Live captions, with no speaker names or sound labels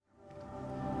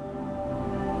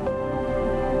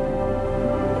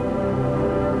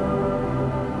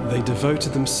They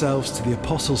devoted themselves to the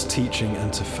apostles' teaching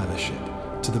and to fellowship,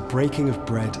 to the breaking of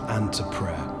bread and to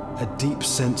prayer. A deep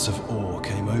sense of awe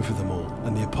came over them all,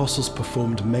 and the apostles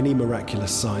performed many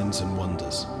miraculous signs and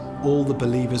wonders. All the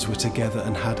believers were together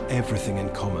and had everything in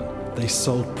common. They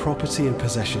sold property and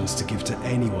possessions to give to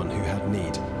anyone who had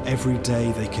need. Every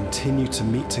day they continued to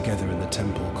meet together in the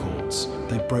temple courts.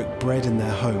 They broke bread in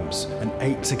their homes and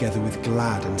ate together with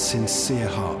glad and sincere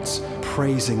hearts,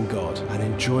 praising God and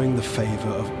enjoying the favor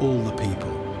of all the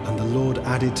people. And the Lord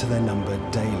added to their number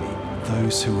daily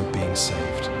those who were being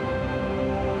saved.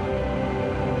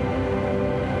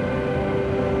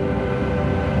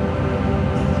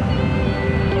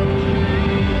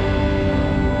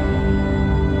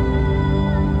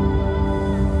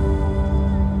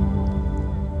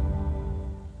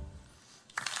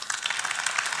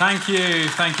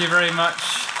 Thank you very much.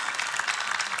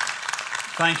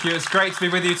 Thank you, it's great to be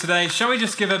with you today. Shall we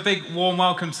just give a big warm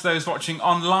welcome to those watching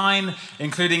online,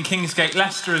 including Kingsgate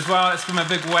Leicester as well. Let's give them a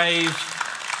big wave.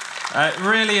 It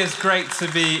really is great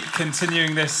to be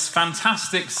continuing this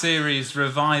fantastic series,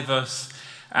 Revive Us.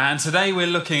 And today we're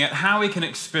looking at how we can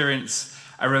experience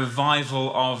a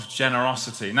revival of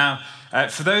generosity. Now,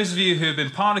 for those of you who have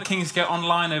been part of Kingsgate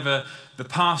Online over the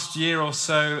past year or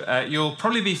so, you'll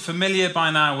probably be familiar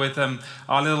by now with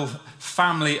our little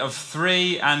family of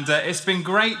three, and it's been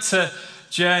great to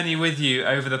journey with you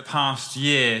over the past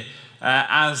year,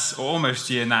 or almost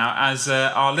year now, as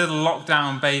our little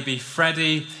lockdown baby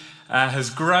Freddie has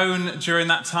grown during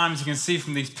that time. As you can see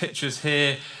from these pictures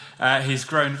here, he's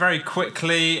grown very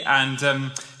quickly,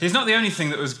 and he's not the only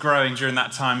thing that was growing during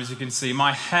that time. As you can see,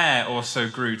 my hair also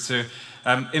grew to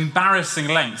embarrassing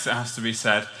lengths, it has to be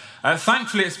said.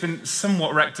 Thankfully, it's been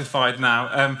somewhat rectified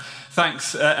now,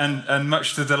 thanks and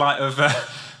much to the delight of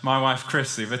my wife,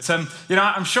 Chrissy. But,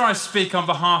 I'm sure I speak on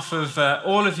behalf of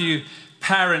all of you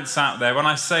parents out there when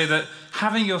I say that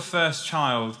having your first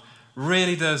child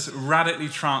really does radically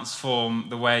transform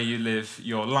the way you live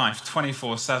your life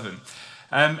 24/7.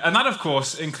 And that, of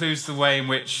course, includes the way in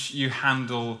which you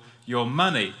handle your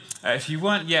money. If you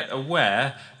weren't yet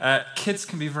aware, kids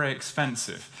can be very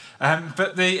expensive.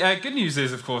 But the good news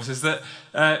is, of course, is that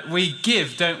we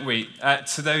give, don't we,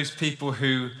 to those people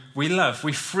who we love.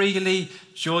 We freely,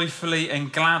 joyfully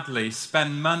and gladly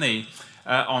spend money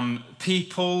on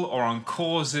people or on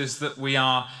causes that we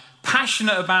are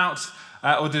passionate about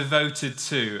or devoted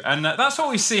to. And that's what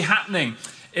we see happening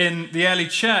in the early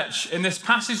church. In this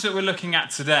passage that we're looking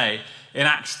at today, in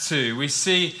Acts 2, we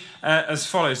see as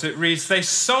follows. It reads, "They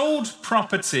sold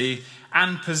property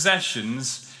and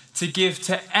possessions to give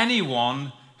to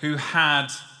anyone who had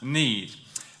need."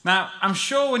 Now, I'm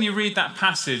sure when you read that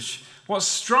passage, what's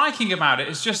striking about it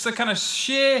is just the kind of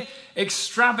sheer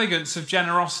extravagance of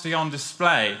generosity on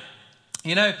display.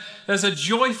 You know, there's a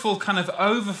joyful kind of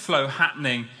overflow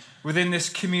happening within this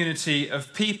community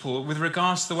of people with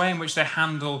regards to the way in which they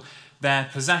handle their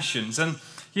possessions. And,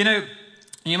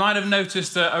 you might have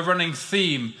noticed a running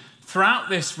theme throughout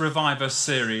this Revive Us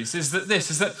series is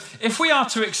that if we are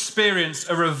to experience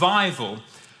a revival,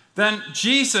 then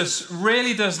Jesus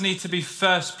really does need to be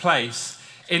first place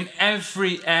in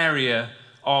every area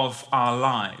of our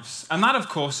lives. And that, of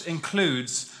course,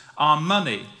 includes our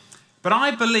money. But I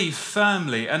believe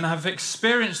firmly and have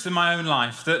experienced in my own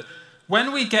life that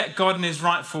when we get God in his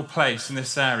rightful place in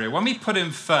this area, when we put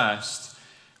him first,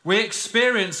 we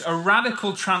experience a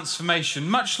radical transformation,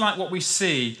 much like what we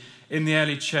see in the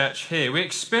early church here. We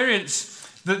experience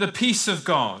the peace of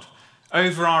God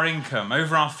over our income,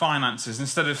 over our finances,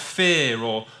 instead of fear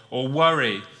or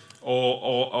worry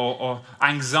or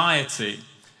anxiety.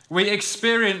 We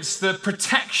experience the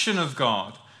protection of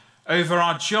God over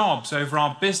our jobs, over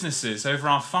our businesses, over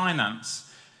our finance.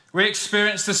 We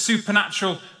experience the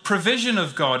supernatural provision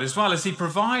of God as well, as he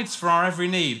provides for our every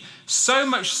need. So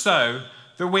much so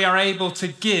that we are able to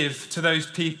give to those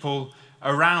people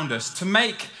around us, to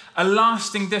make a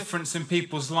lasting difference in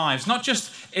people's lives, not just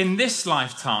in this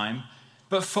lifetime,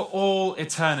 but for all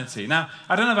eternity. Now,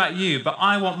 I don't know about you, but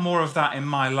I want more of that in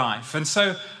my life. And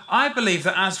so I believe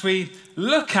that as we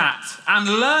look at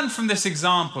and learn from this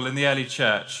example in the early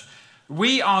church,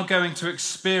 we are going to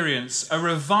experience a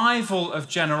revival of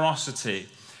generosity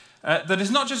that is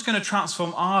not just going to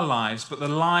transform our lives, but the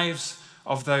lives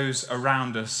of those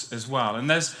around us as well. And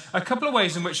there's a couple of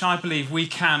ways in which I believe we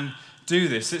can do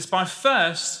this. It's by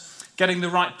first getting the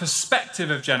right perspective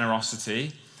of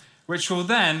generosity, which will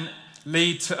then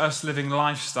lead to us living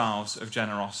lifestyles of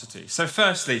generosity. So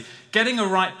firstly, getting a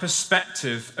right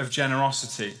perspective of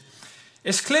generosity.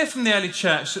 It's clear from the early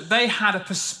church that they had a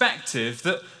perspective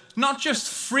that not just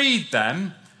freed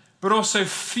them, but also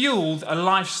fueled a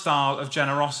lifestyle of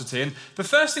generosity. And the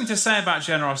first thing to say about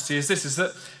generosity is this, is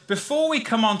that before we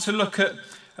come on to look at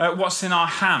what's in our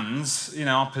hands,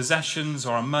 our possessions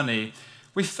or our money,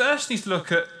 we first need to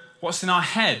look at what's in our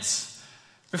heads.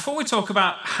 Before we talk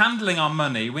about handling our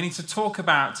money, we need to talk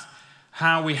about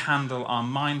how we handle our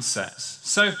mindsets.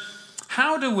 So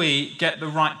how do we get the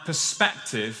right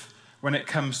perspective when it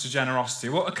comes to generosity?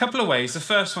 Well, a couple of ways. The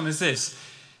first one is this,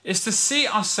 is to see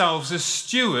ourselves as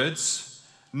stewards,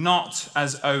 not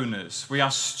as owners. We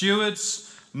are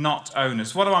stewards, not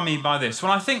owners. What do I mean by this?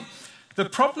 Well, I think the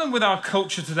problem with our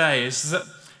culture today is that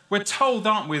we're told,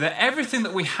 aren't we, that everything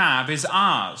that we have is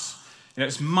ours.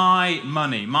 It's my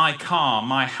money, my car,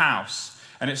 my house,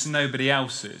 and it's nobody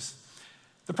else's.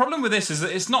 The problem with this is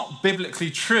that it's not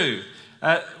biblically true.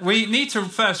 We need to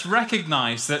first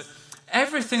recognize that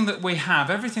everything that we have,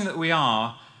 everything that we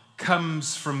are,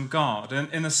 comes from God.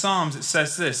 And in the Psalms it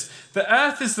says this, the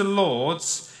earth is the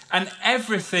Lord's and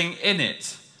everything in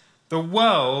it, the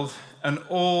world and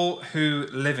all who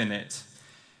live in it.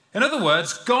 In other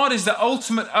words, God is the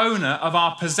ultimate owner of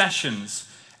our possessions.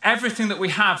 Everything that we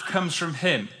have comes from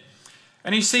him.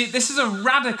 And you see, this is a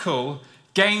radical,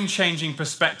 game-changing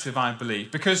perspective, I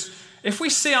believe, because if we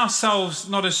see ourselves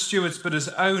not as stewards but as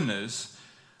owners,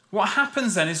 what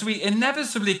happens then is we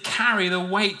inevitably carry the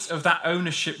weight of that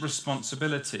ownership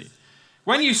responsibility.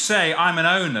 When you say, I'm an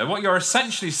owner, what you're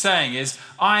essentially saying is,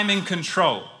 I'm in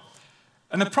control.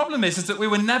 And the problem is that we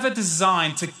were never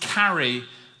designed to carry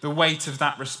the weight of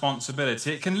that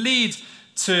responsibility. It can lead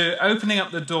to opening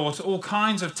up the door to all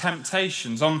kinds of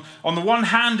temptations. On the one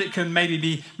hand, it can maybe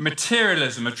be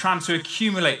materialism, of trying to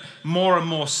accumulate more and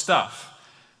more stuff.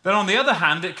 Then on the other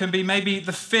hand, it can be maybe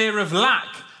the fear of lack,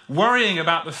 worrying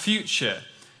about the future.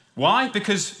 Why?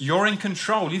 Because you're in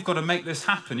control. You've got to make this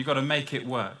happen. You've got to make it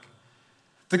work.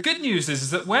 The good news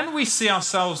is that when we see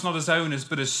ourselves not as owners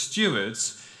but as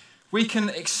stewards, we can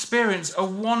experience a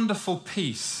wonderful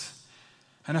peace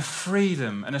and a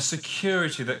freedom and a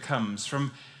security that comes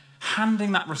from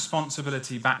handing that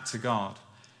responsibility back to God.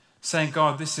 Saying,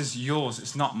 God, this is yours,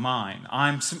 it's not mine.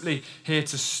 I'm simply here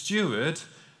to steward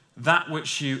that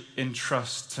which you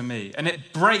entrust to me. And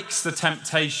it breaks the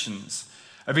temptations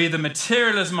of either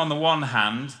materialism on the one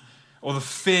hand or the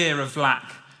fear of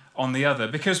lack on the other.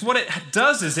 Because what it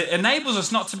does is it enables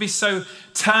us not to be so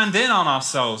turned in on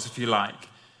ourselves, if you like,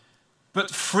 but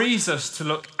frees us to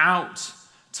look out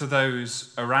to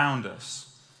those around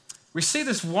us. We see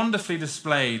this wonderfully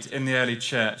displayed in the early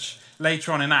church.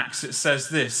 Later on in Acts, it says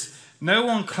this, no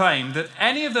one claimed that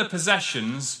any of their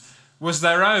possessions was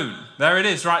their own. There it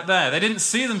is, right there. They didn't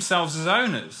see themselves as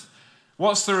owners.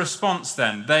 What's the response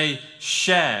then? They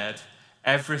shared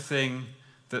everything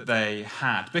that they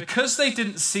had. Because they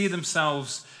didn't see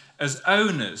themselves as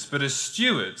owners, but as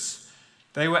stewards,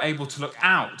 they were able to look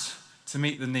out to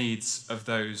meet the needs of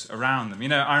those around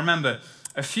them. I remember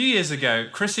a few years ago,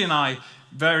 Chrissy and I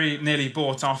very nearly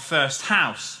bought our first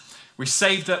house. We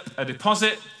saved up a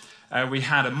deposit, we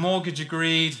had a mortgage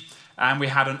agreed, and we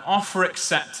had an offer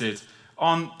accepted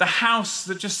on the house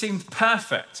that just seemed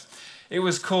perfect. It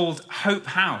was called Hope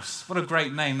House. What a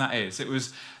great name that is. It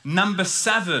was number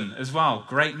 7 as well.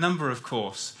 Great number, of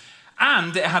course.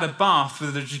 And it had a bath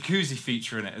with a jacuzzi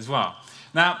feature in it as well.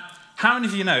 Now, how many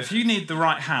of you know, if you need the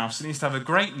right house, it needs to have a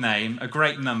great name, a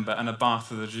great number, and a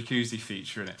bath with a jacuzzi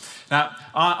feature in it. Now,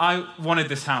 I wanted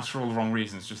this house for all the wrong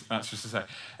reasons, that's just to say.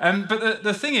 But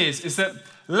the thing is that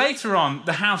later on,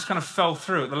 the house kind of fell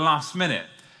through at the last minute.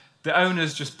 The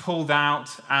owners just pulled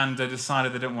out and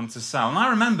decided they didn't want to sell. And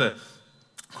I remember,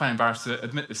 quite embarrassed to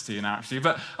admit this to you now, actually,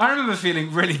 but I remember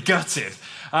feeling really gutted.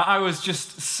 I was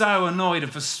just so annoyed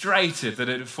and frustrated that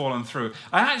it had fallen through.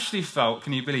 I actually felt,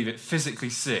 can you believe it, physically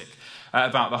sick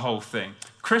about the whole thing.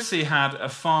 Chrissy had a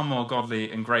far more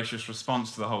godly and gracious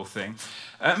response to the whole thing.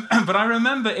 But I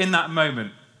remember in that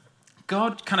moment,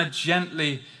 God kind of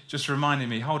gently just reminded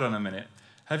me, hold on a minute,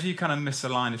 have you kind of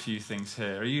misaligned a few things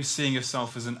here? Are you seeing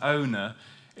yourself as an owner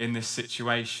in this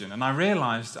situation? And I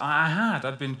realized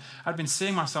I'd been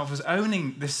seeing myself as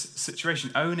owning this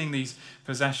situation, owning these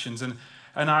possessions, and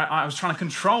I was trying to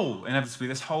control, inevitably,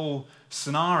 this whole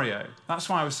scenario. That's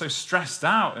why I was so stressed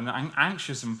out and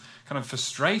anxious and kind of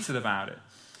frustrated about it.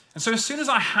 And so as soon as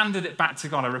I handed it back to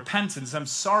God, I repented and said, I'm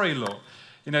sorry, Lord.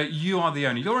 You are the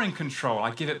owner. You're in control.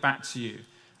 I give it back to you.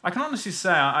 I can honestly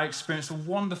say I experienced a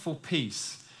wonderful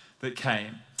peace that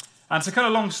came. And to cut a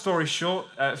long story short,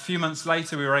 a few months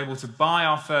later, we were able to buy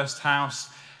our first house,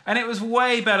 and it was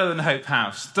way better than Hope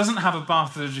House. Doesn't have a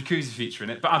bath with a jacuzzi feature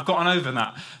in it, but I've gotten over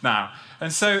that now.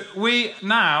 And so we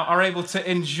now are able to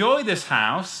enjoy this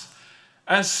house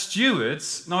as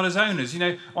stewards, not as owners.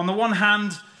 On the one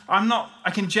hand,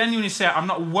 I can genuinely say I'm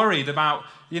not worried about,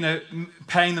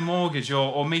 paying the mortgage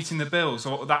or meeting the bills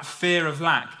or that fear of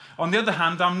lack. On the other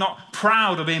hand, I'm not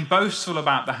proud or being boastful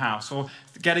about the house or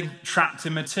getting trapped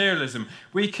in materialism.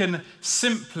 We can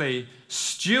simply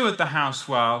steward the house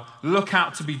well, look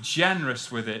out to be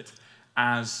generous with it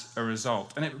as a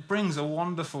result. And it brings a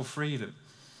wonderful freedom.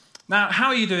 Now, how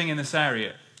are you doing in this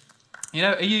area?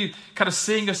 Are you kind of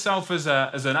seeing yourself as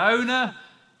an owner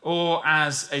or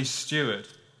as a steward?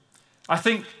 I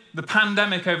think the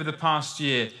pandemic over the past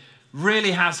year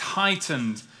really has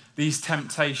heightened these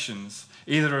temptations,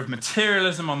 either of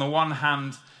materialism on the one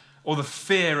hand or the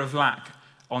fear of lack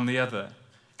on the other.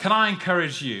 Can I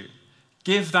encourage you,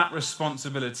 give that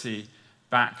responsibility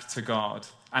back to God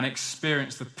and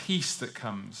experience the peace that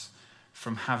comes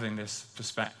from having this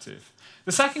perspective.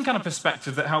 The second kind of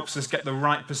perspective that helps us get the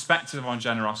right perspective on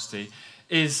generosity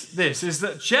is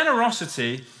that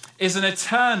generosity is an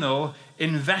eternal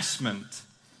investment.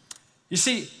 You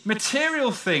see,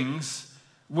 material things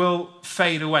will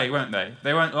fade away, won't they?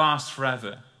 They won't last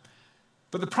forever.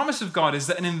 But the promise of God is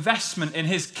that an investment in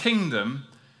his kingdom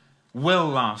will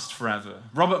last forever.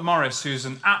 Robert Morris, who's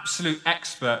an absolute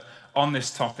expert on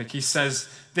this topic, he says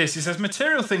this. He says,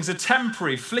 material things are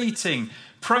temporary, fleeting,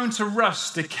 prone to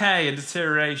rust, decay, and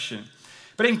deterioration.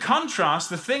 But in contrast,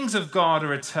 the things of God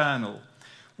are eternal.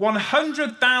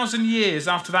 100,000 years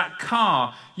after that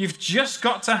car you've just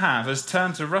got to have has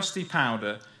turned to rusty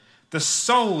powder, the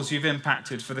souls you've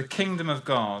impacted for the kingdom of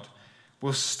God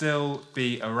will still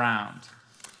be around.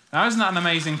 Now, isn't that an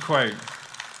amazing quote?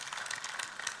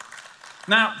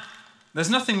 Now, there's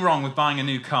nothing wrong with buying a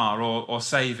new car or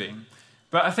saving,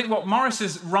 but I think what Morris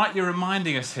is rightly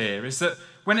reminding us here is that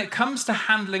when it comes to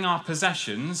handling our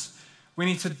possessions, we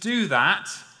need to do that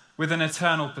with an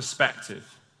eternal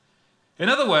perspective. In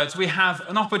other words, we have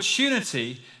an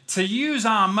opportunity to use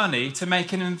our money to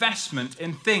make an investment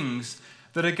in things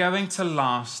that are going to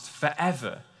last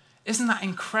forever. Isn't that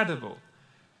incredible?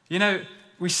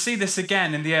 We see this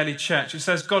again in the early church. It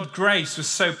says God's grace was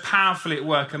so powerfully at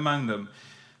work among them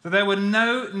that there were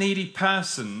no needy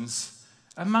persons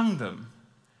among them.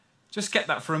 Just get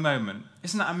that for a moment.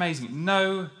 Isn't that amazing?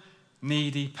 No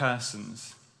needy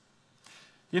persons.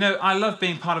 I love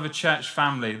being part of a church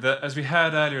family that, as we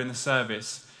heard earlier in the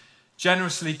service,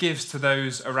 generously gives to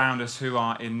those around us who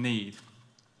are in need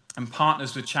and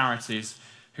partners with charities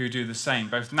who do the same,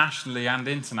 both nationally and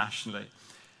internationally.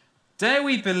 Dare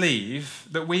we believe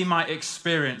that we might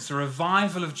experience a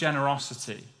revival of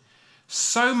generosity,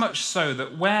 so much so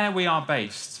that where we are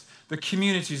based, the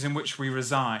communities in which we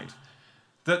reside,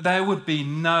 that there would be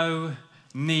no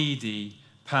needy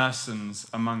persons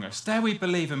among us. Dare we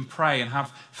believe and pray and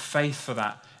have faith for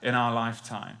that in our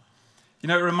lifetime?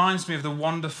 It reminds me of the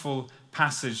wonderful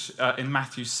passage in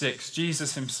Matthew 6.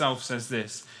 Jesus himself says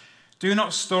this, "Do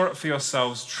not store up for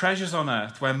yourselves treasures on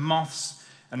earth where moths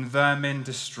and vermin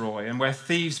destroy and where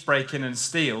thieves break in and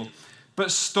steal,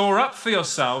 but store up for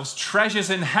yourselves treasures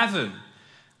in heaven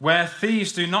where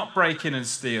thieves do not break in and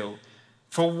steal.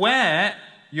 For where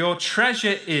your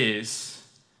treasure is,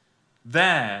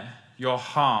 there your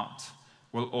heart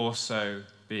will also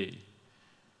be."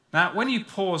 Now, when you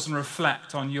pause and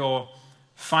reflect on your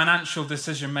financial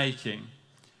decision-making,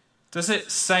 does it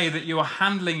say that you are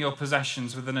handling your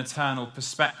possessions with an eternal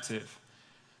perspective?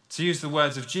 To use the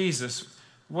words of Jesus,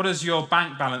 what does your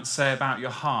bank balance say about your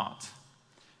heart?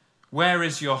 Where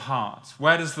is your heart?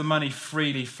 Where does the money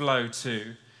freely flow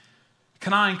to?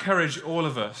 Can I encourage all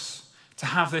of us to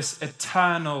have this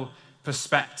eternal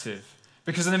perspective?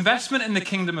 Because an investment in the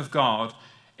kingdom of God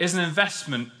is an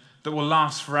investment that will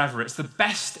last forever. It's the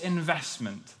best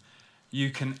investment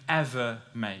you can ever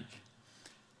make.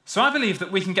 So I believe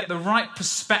that we can get the right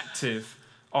perspective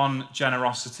on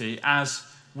generosity as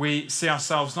we see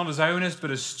ourselves not as owners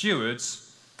but as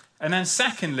stewards. And then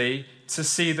secondly, to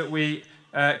see that we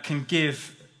can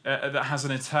give that has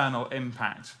an eternal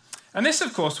impact. And this,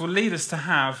 of course, will lead us to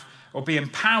have or be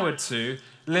empowered to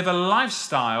live a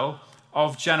lifestyle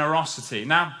of generosity.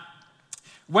 Now,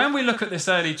 when we look at this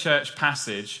early church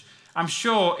passage, I'm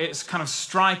sure it's kind of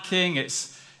striking,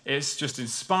 it's just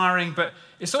inspiring, but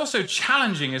it's also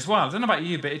challenging as well. I don't know about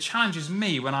you, but it challenges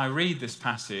me when I read this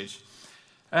passage.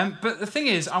 But the thing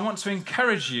is, I want to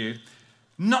encourage you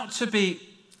not to be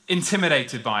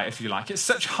intimidated by it, if you like. It's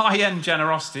such high-end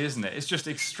generosity, isn't it? It's just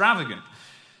extravagant.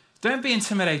 Don't be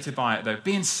intimidated by it, though.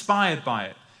 Be inspired by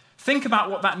it. Think about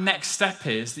what that next step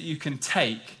is that you can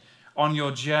take on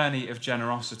your journey of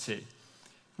generosity.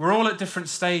 We're all at different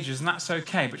stages, and that's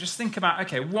okay. But just think about,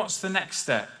 okay, what's the next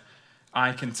step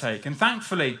I can take? And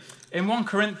thankfully, in 1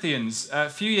 Corinthians, a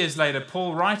few years later,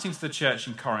 Paul, writing to the church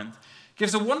in Corinth,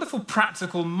 gives a wonderful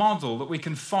practical model that we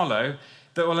can follow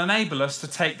that will enable us to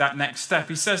take that next step.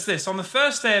 He says this, on the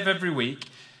first day of every week,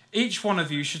 each one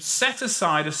of you should set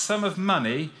aside a sum of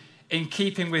money in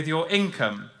keeping with your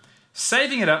income,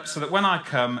 saving it up so that when I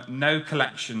come, no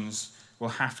collections will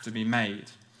have to be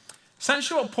made.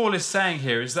 Essentially what Paul is saying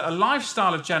here is that a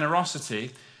lifestyle of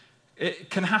generosity, it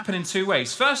can happen in two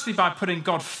ways. Firstly, by putting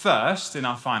God first in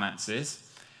our finances,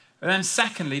 and then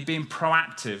secondly, being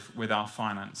proactive with our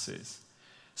finances.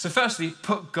 So firstly,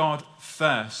 put God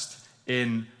first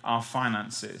in our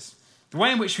finances. The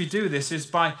way in which we do this is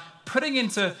by putting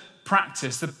into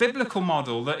practice the biblical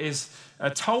model that is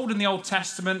told in the Old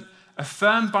Testament,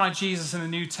 affirmed by Jesus in the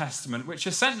New Testament, which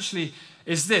essentially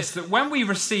is this, that when we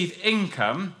receive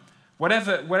income,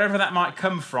 wherever that might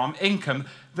come from, income,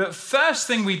 the first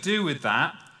thing we do with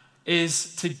that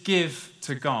is to give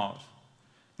to God.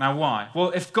 Now, why?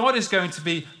 Well, if God is going to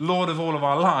be Lord of all of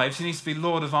our lives, he needs to be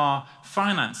Lord of our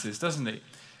finances, doesn't he?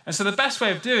 And so the best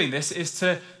way of doing this is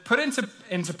to put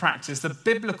into practice the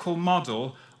biblical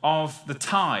model of the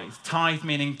tithe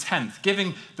meaning tenth,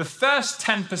 giving the first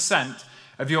 10%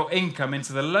 of your income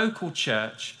into the local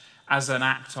church as an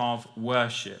act of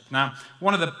worship. Now,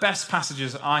 one of the best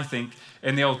passages, I think,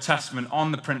 in the Old Testament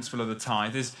on the principle of the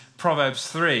tithe is Proverbs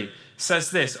 3. It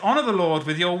says this, honor the Lord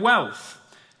with your wealth,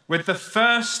 with the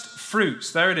first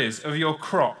fruits, there it is, of your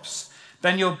crops.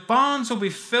 Then your barns will be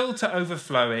filled to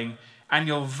overflowing, and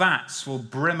your vats will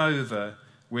brim over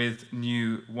with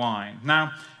new wine.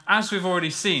 Now, as we've already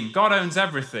seen, God owns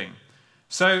everything.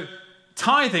 So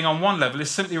tithing on one level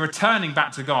is simply returning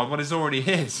back to God what is already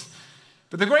his.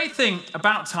 But the great thing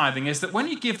about tithing is that when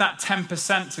you give that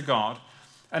 10% to God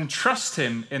and trust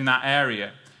him in that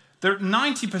area, the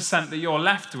 90% that you're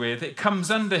left with, it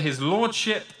comes under his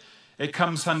lordship, it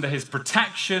comes under his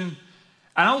protection,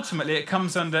 and ultimately it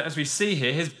comes under, as we see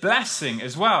here, his blessing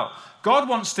as well. God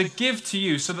wants to give to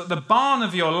you so that the barn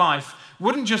of your life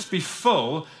wouldn't just be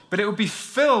full, but it would be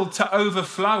filled to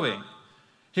overflowing.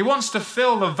 He wants to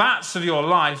fill the vats of your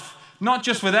life not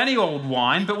just with any old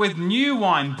wine, but with new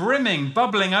wine, brimming,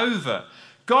 bubbling over.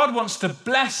 God wants to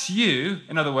bless you,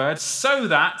 in other words, so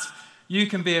that you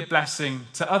can be a blessing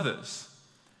to others.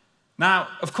 Now,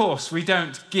 of course, we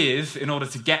don't give in order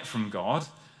to get from God,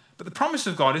 but the promise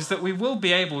of God is that we will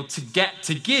be able to get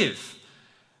to give.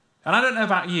 And I don't know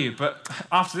about you, but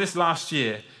after this last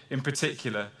year in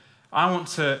particular,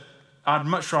 I'd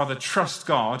much rather trust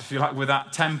God, if you like, with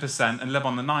that 10% and live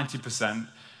on the 90%,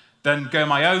 than go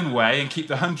my own way and keep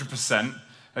the 100%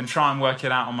 and try and work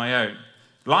it out on my own.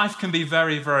 Life can be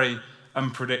very, very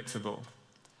unpredictable.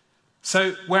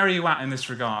 So where are you at in this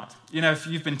regard? You know, if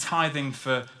you've been tithing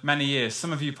for many years,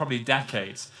 some of you probably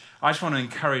decades, I just want to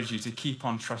encourage you to keep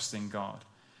on trusting God.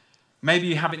 Maybe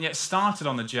you haven't yet started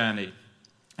on the journey.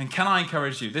 And can I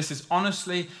encourage you, this is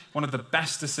honestly one of the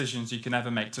best decisions you can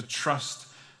ever make, to trust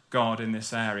God in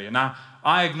this area. Now,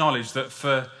 I acknowledge that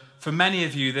for many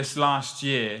of you this last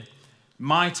year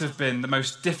might have been the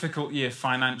most difficult year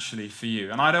financially for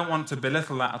you. And I don't want to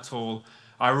belittle that at all.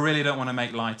 I really don't want to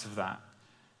make light of that.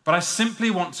 But I simply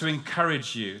want to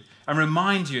encourage you and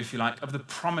remind you, if you like, of the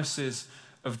promises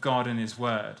of God in his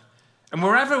word. And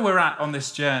wherever we're at on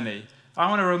this journey, I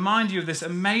want to remind you of this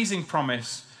amazing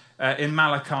promise in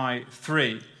Malachi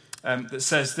 3 that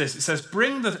says this. It says,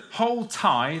 bring the whole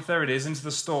tithe, there it is, into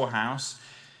the storehouse,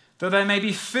 that there may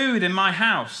be food in my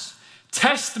house.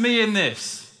 Test me in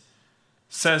this,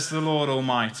 says the Lord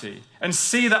Almighty, and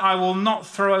see that I will not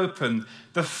throw open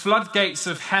the floodgates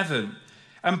of heaven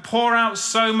and pour out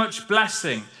so much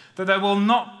blessing that there will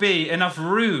not be enough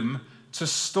room to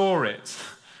store it.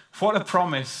 What a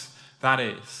promise that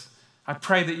is. I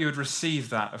pray that you would receive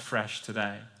that afresh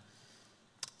today.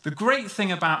 The great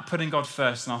thing about putting God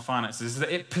first in our finances is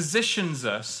that it positions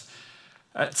us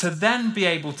to then be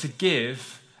able to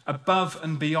give above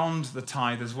and beyond the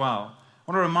tithe as well.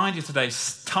 I want to remind you today,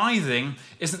 tithing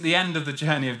isn't the end of the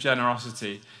journey of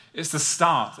generosity. It's the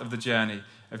start of the journey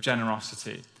of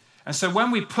generosity. And so when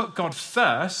we put God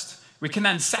first, we can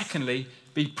then secondly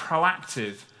be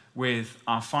proactive with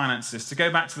our finances. To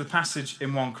go back to the passage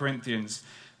in 1 Corinthians,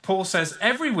 Paul says,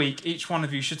 every week each one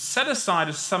of you should set aside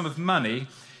a sum of money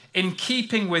in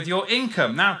keeping with your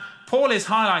income. Now, Paul is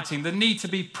highlighting the need to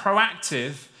be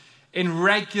proactive in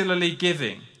regularly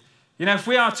giving. You know, if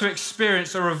we are to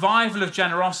experience a revival of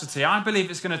generosity, I believe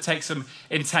it's going to take some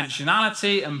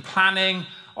intentionality and planning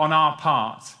on our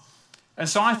part. And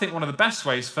so I think one of the best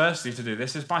ways, firstly, to do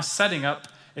this is by setting up,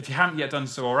 if you haven't yet done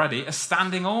so already, a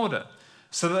standing order.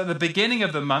 So that at the beginning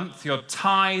of the month, your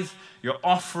tithe, your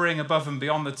offering above and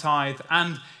beyond the tithe,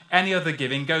 and any other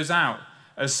giving goes out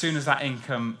as soon as that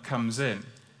income comes in.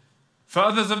 For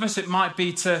others of us, it might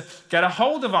be to get a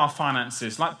hold of our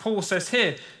finances. Like Paul says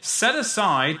here, set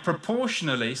aside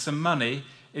proportionally some money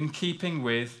in keeping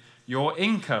with your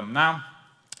income. Now,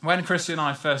 when Chrissy and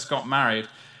I first got married,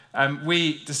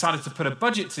 we decided to put a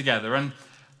budget together. And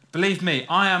believe me,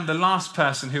 I am the last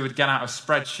person who would get out a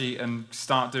spreadsheet and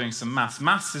start doing some maths.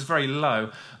 Maths is very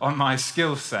low on my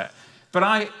skill set. But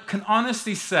I can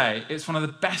honestly say it's one of the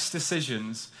best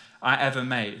decisions I ever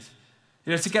made.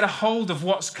 To get a hold of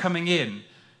what's coming in,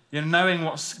 knowing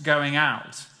what's going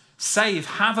out. Save,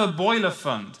 have a boiler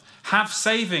fund, have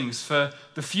savings for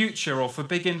the future or for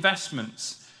big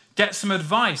investments. Get some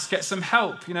advice, get some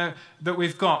help, that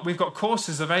we've got. We've got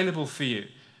courses available for you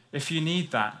if you need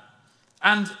that.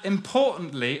 And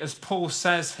importantly, as Paul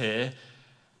says here,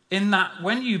 in that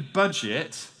when you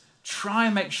budget, try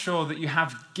and make sure that you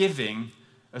have giving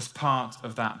as part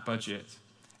of that budget.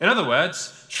 In other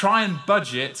words, try and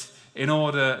budget in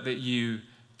order that you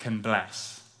can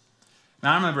bless.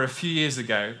 Now, I remember a few years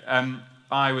ago,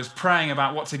 I was praying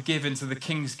about what to give into the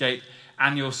Kingsgate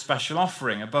annual special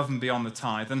offering above and beyond the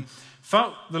tithe, and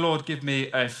felt the Lord give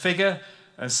me a figure.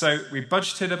 And so we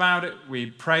budgeted about it, we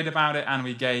prayed about it, and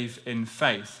we gave in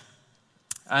faith.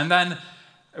 And then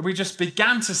we just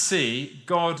began to see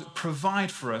God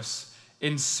provide for us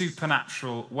in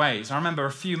supernatural ways. I remember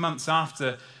a few months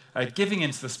after giving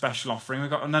into the special offering, we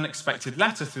got an unexpected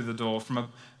letter through the door from a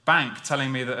bank telling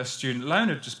me that a student loan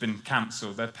had just been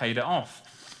cancelled. They'd paid it off.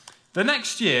 The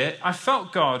next year, I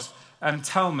felt God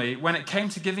tell me, when it came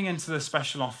to giving into the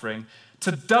special offering,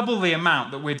 to double the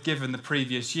amount that we'd given the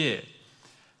previous year.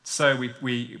 So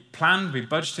we planned, we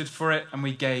budgeted for it, and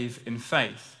we gave in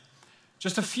faith.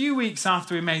 Just a few weeks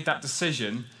after we made that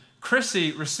decision,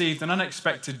 Chrissy received an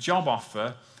unexpected job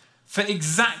offer for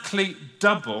exactly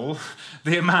double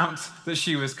the amount that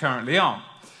she was currently on.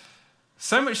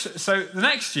 So the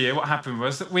next year, what happened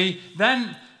was that we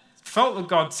then felt that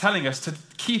God telling us to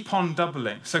keep on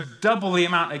doubling. So double the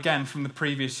amount again from the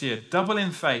previous year. Double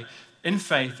in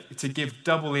faith to give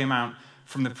double the amount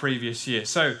from the previous year.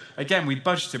 So again, we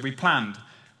budgeted, we planned,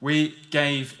 we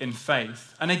gave in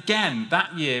faith. And again,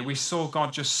 that year, we saw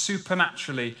God just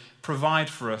supernaturally provide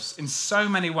for us in so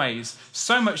many ways,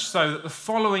 so much so that the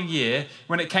following year,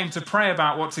 when it came to pray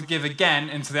about what to give again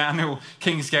into the annual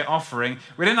Kingsgate offering,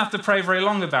 we didn't have to pray very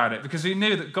long about it because we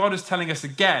knew that God was telling us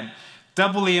again,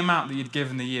 double the amount that you'd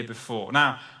given the year before.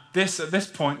 Now, this at this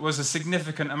point was a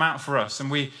significant amount for us,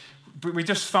 and we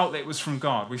just felt it was from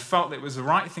God. We felt it was the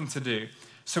right thing to do,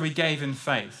 so we gave in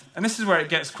faith. And this is where it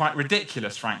gets quite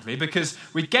ridiculous, frankly, because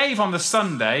we gave on the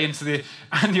Sunday into the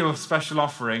annual special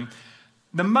offering.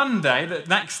 The Monday, the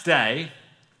next day,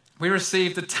 we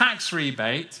received a tax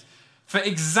rebate for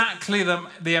exactly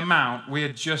the amount we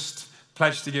had just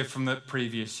pledged to give from the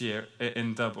previous year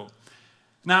in double.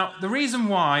 Now, the reason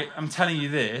why I'm telling you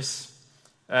this,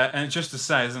 and just to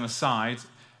say as an aside,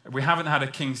 we haven't had a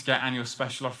Kingsgate annual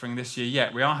special offering this year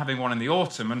yet. We are having one in the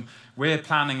autumn, and we're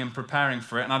planning and preparing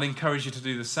for it, and I'd encourage you to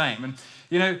do the same.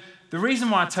 And, the reason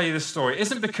why I tell you this story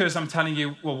isn't because I'm telling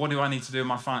you, well, what do I need to do with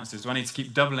my finances? Do I need to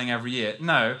keep doubling every year?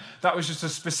 No, that was just a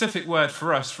specific word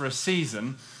for us for a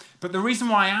season. But the reason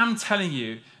why I am telling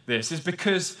you this is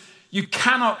because you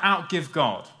cannot outgive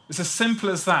God. It's as simple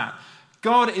as that.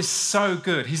 God is so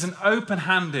good. He's an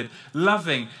open-handed,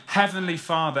 loving, heavenly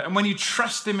Father. And when you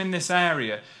trust him in this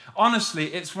area,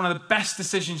 honestly, it's one of the best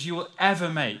decisions you will ever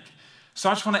make. So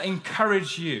I just want to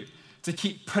encourage you to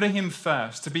keep putting him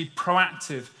first, to be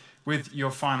proactive with your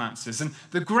finances. And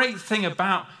the great thing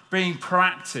about being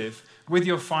proactive with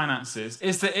your finances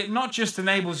is that it not just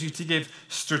enables you to give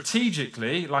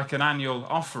strategically, like an annual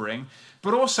offering,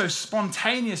 but also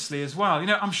spontaneously as well.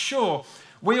 I'm sure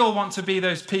we all want to be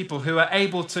those people who are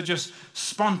able to just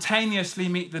spontaneously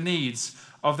meet the needs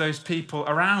of those people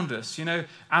around us,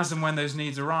 as and when those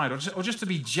needs arise, or just to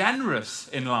be generous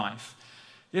in life.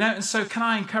 And so can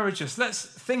I encourage us, let's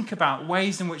think about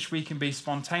ways in which we can be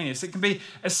spontaneous. It can be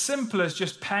as simple as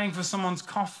just paying for someone's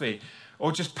coffee,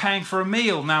 or just paying for a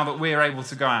meal now that we're able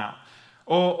to go out,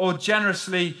 or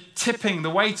generously tipping the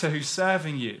waiter who's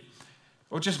serving you,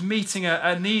 or just meeting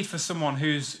a need for someone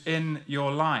who's in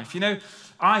your life.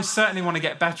 I certainly want to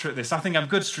get better at this. I think I'm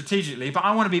good strategically, but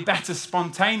I want to be better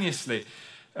spontaneously.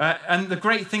 And the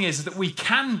great thing is that we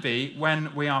can be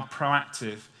when we are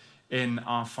proactive in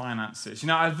our finances.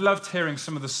 I've loved hearing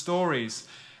some of the stories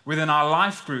within our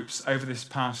life groups over this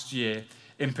past year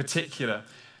in particular,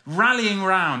 rallying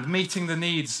around, meeting the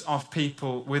needs of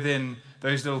people within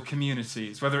those little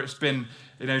communities, whether it's been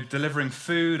delivering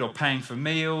food or paying for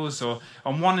meals, or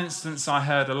on one instance I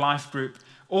heard a life group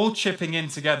all chipping in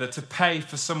together to pay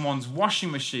for someone's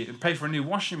washing machine and pay for a new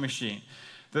washing machine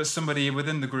that somebody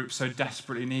within the group so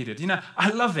desperately needed. You know, I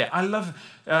love it. I love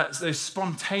those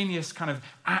spontaneous kind of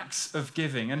acts of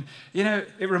giving. And, you know,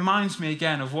 it reminds me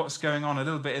again of what's going on a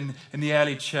little bit in the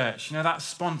early church. You know, that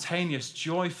spontaneous,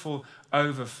 joyful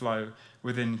overflow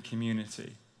within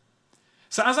community.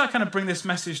 So as I kind of bring this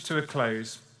message to a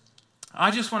close,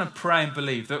 I just want to pray and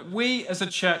believe that we as a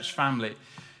church family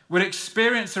would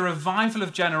experience a revival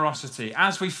of generosity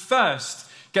as we first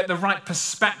get the right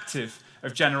perspective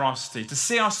of generosity, to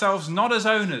see ourselves not as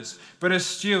owners, but as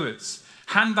stewards,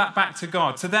 hand that back to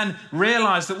God, to then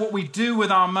realize that what we do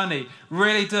with our money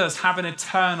really does have an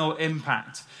eternal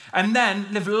impact, and then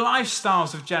live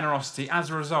lifestyles of generosity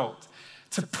as a result,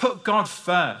 to put God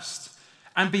first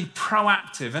and be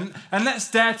proactive. And let's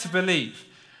dare to believe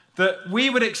that we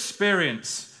would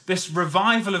experience this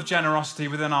revival of generosity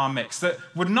within our mix that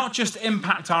would not just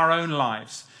impact our own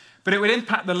lives, but it would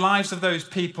impact the lives of those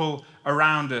people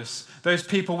around us, those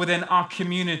people within our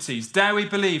communities. Dare we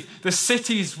believe the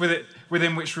cities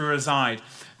within which we reside,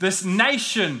 this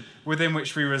nation within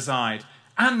which we reside,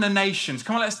 and the nations.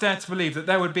 Come on, let's dare to believe that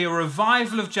there would be a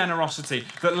revival of generosity,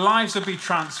 that lives would be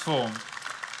transformed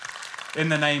in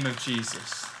the name of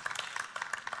Jesus.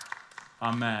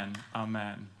 Amen.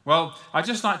 Amen. Well, I'd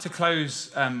just like to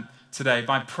close today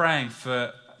by praying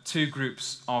for two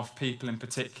groups of people in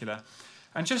particular.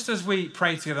 And just as we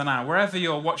pray together now, wherever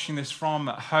you're watching this from,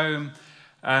 at home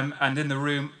and in the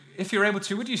room, if you're able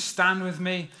to, would you stand with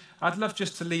me? I'd love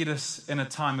just to lead us in a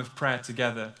time of prayer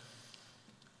together.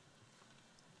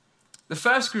 The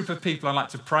first group of people I'd like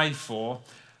to pray for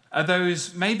are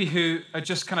those maybe who are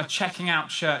just kind of checking out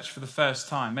church for the first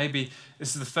time. Maybe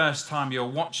this is the first time you're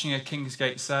watching a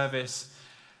Kingsgate service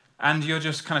and you're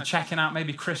just kind of checking out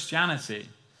maybe Christianity.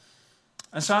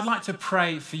 And so I'd like to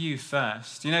pray for you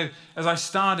first. You know, as I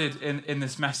started in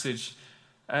this message,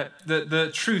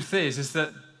 the truth is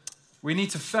that we need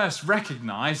to first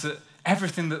recognize that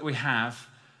everything that we have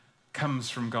comes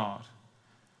from God.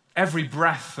 Every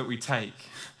breath that we take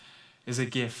is a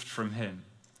gift from Him.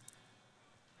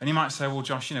 And you might say, well,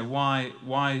 Josh, you know,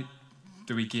 why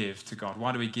do we give to God?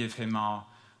 Why do we give Him our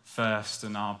first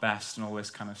and our best and all this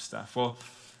kind of stuff? Well,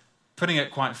 putting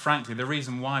it quite frankly, the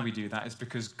reason why we do that is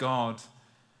because God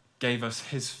gave us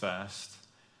His first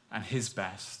and His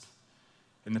best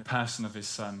in the person of His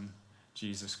Son,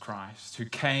 Jesus Christ, who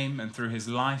came and through His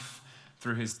life,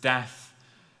 through His death,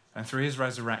 and through His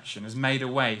resurrection has made a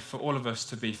way for all of us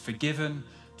to be forgiven,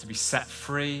 to be set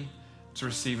free, to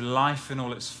receive life in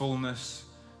all its fullness,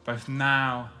 both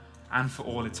now and for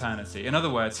all eternity. In other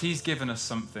words, He's given us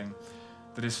something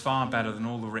that is far better than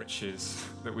all the riches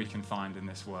that we can find in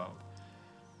this world.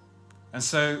 And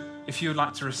so, if you would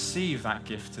like to receive that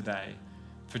gift today,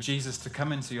 for Jesus to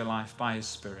come into your life by His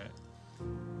Spirit,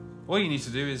 all you need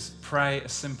to do is pray a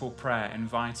simple prayer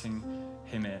inviting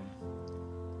Him in.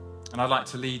 And I'd like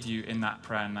to lead you in that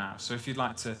prayer now. So if you'd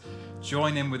like to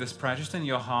join in with this prayer, just in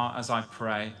your heart as I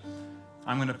pray,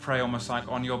 I'm going to pray almost like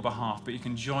on your behalf, but you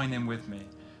can join in with me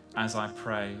as I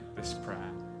pray this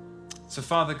prayer. So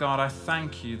Father God, I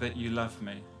thank You that You love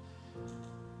me.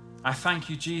 I thank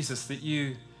You, Jesus, that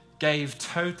You gave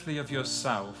totally of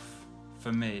Yourself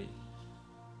for me.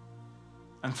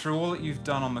 And through all that You've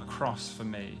done on the cross for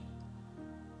me,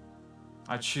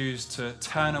 I choose to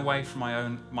turn away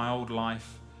from my old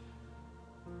life.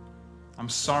 I'm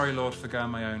sorry, Lord, for going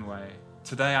my own way.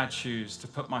 Today I choose to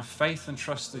put my faith and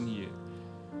trust in You,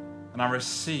 and I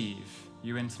receive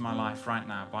You into my life right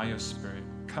now by Your Spirit.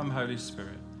 Come, Holy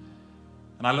Spirit.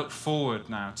 And I look forward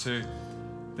now to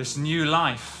this new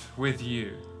life with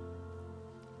You,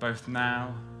 both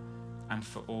now and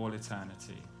for all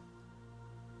eternity.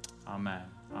 Amen.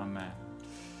 Amen.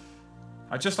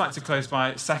 I'd just like to close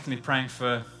by secondly praying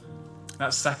for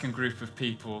that second group of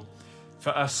people, for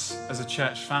us as a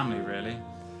church family, really.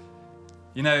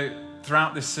 You know,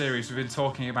 throughout this series, we've been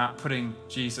talking about putting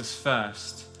Jesus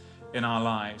first in our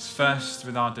lives, first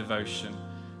with our devotion,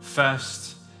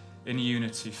 first in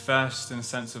unity, first in a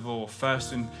sense of awe,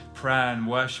 first in prayer and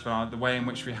worship, the way in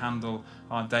which we handle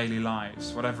our daily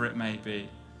lives, whatever it may be.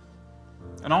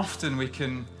 And often we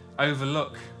can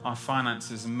overlook our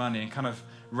finances and money and kind of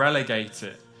relegate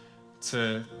it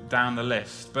to down the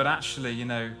list. But actually, you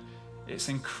know, it's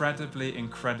incredibly,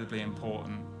 incredibly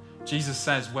important. Jesus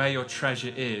says, where your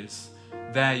treasure is,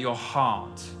 there your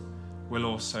heart will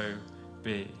also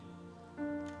be.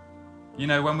 You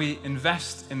know, when we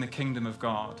invest in the kingdom of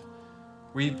God,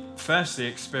 we firstly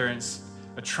experience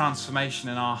a transformation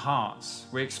in our hearts.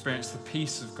 We experience the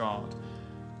peace of God,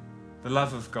 the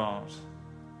love of God,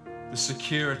 the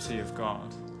security of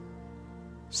God.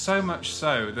 So much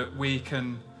so that we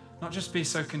can not just be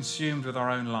so consumed with our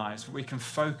own lives, but we can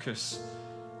focus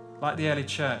like the early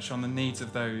church, on the needs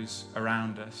of those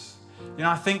around us. You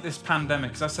know, I think this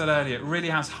pandemic, as I said earlier, it really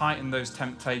has heightened those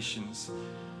temptations.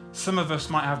 Some of us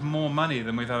might have more money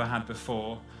than we've ever had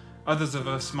before. Others of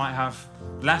us might have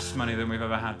less money than we've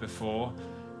ever had before.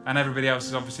 And everybody else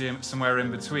is obviously somewhere in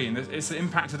between. It's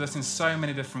impacted us in so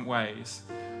many different ways.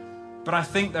 But I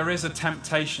think there is a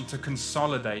temptation to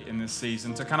consolidate in this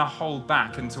season, to kind of hold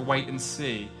back and to wait and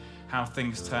see how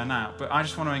things turn out. But I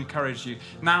just want to encourage you,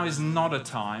 now is not a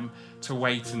time to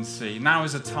wait and see. Now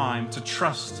is a time to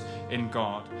trust in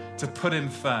God, to put him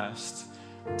first,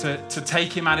 to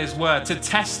take him at his word, to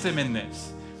test him in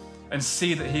this and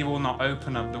see that he will not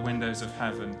open up the windows of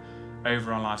heaven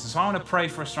over our lives. And so I want to pray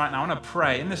for us right now. I want to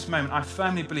pray in this moment. I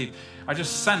firmly believe, I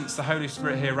just sense the Holy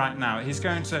Spirit here right now. He's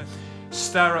going to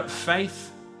stir up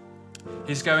faith.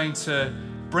 He's going to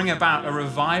bring about a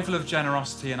revival of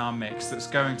generosity in our midst that's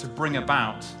going to bring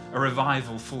about a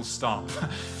revival, full stop.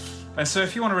 And so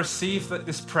if you want to receive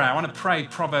this prayer, I want to pray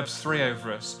Proverbs 3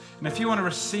 over us. And if you want to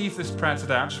receive this prayer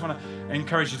today, I just want to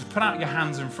encourage you to put out your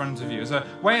hands in front of you as a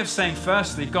way of saying,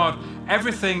 firstly, God,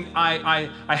 everything I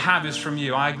have is from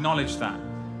you. I acknowledge that.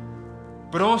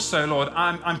 But also, Lord,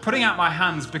 I'm putting out my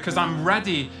hands because I'm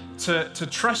ready to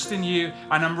trust in you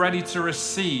and I'm ready to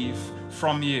receive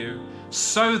from you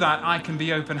so that I can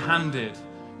be open-handed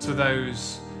to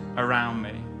those around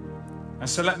me. And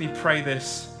so let me pray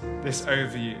this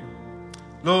over you.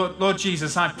 Lord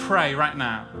Jesus, I pray right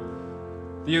now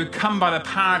that you would come by the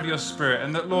power of your Spirit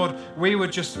and that, Lord, we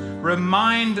would just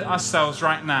remind ourselves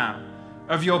right now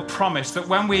of your promise that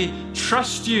when we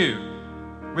trust you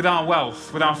with our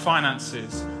wealth, with our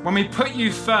finances, when we put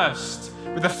you first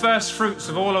with the first fruits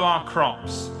of all of our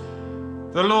crops,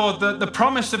 the Lord, the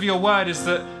promise of your word is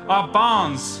that our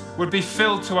barns would be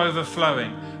filled to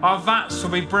overflowing. Our vats will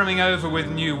be brimming over with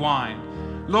new wine.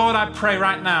 Lord, I pray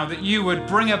right now that you would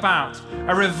bring about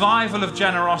a revival of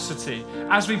generosity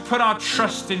as we put our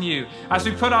trust in you, as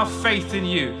we put our faith in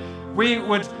you. We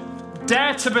would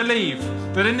dare to believe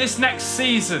that in this next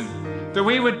season, that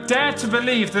we would dare to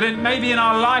believe that maybe in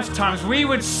our lifetimes, we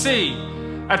would see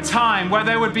a time where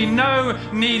there would be no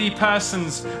needy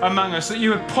persons among us, that you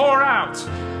would pour out,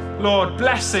 Lord,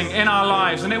 blessing in our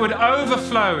lives, and it would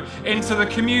overflow into the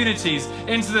communities,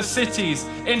 into the cities,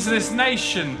 into this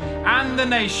nation and the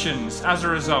nations as a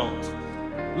result.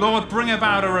 Lord, bring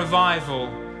about a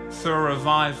revival through a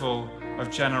revival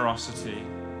of generosity.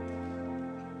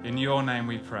 In your name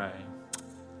we pray.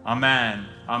 Amen,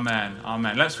 amen,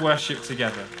 amen. Let's worship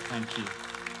together. Thank you.